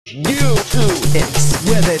YouTube hits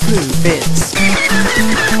where the blue fits.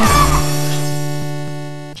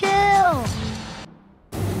 Chill.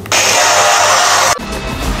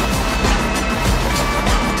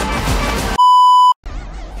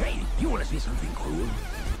 Hey, you wanna see something cool?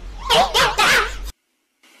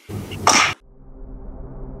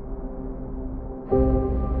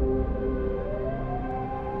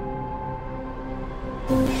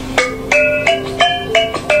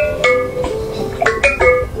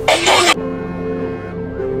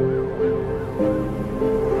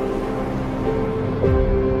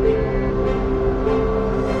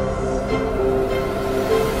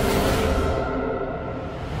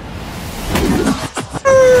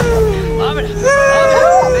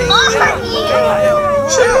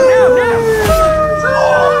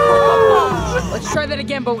 Let's try that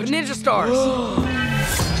again, but with ninja stars.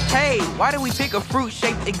 Hey, why did we pick a fruit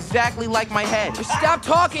shaped exactly like my head? Just stop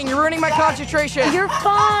talking. You're ruining my concentration. You're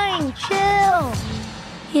fine. Chill.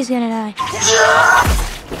 He's gonna die. Did you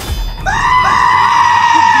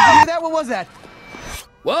hear that? What was that?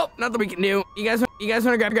 Well, nothing we can do. You guys want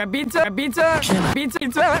to grab pizza? Pizza? Pizza?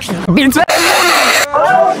 Pizza? Pizza?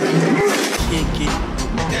 Kick it.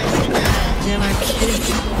 Can I kick it?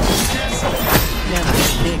 Can I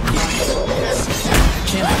kick it?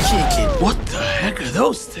 Can I kick it? What the heck are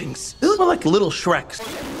those things? They look like little Shreks.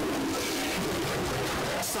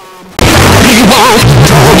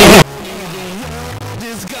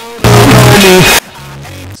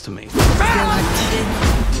 To me.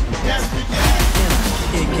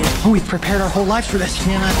 Oh, we've prepared our whole lives for this.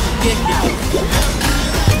 Can I kick it?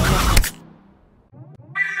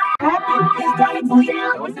 Oh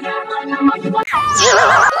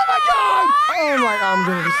my God, I'm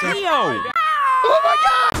gonna be sick. Yo! Oh my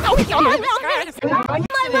God!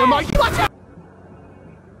 Oh my God!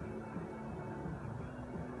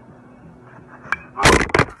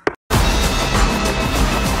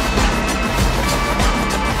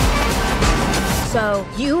 So,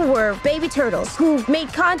 you were baby turtles who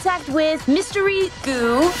made contact with mystery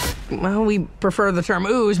goo. Well, we prefer the term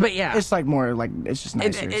ooze, but yeah. It's like more like, it's just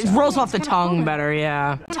nicer. It rolls off the tongue better,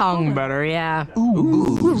 yeah. Tongue better, yeah.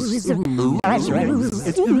 That's right.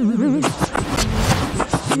 It's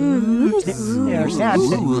yeah, sound.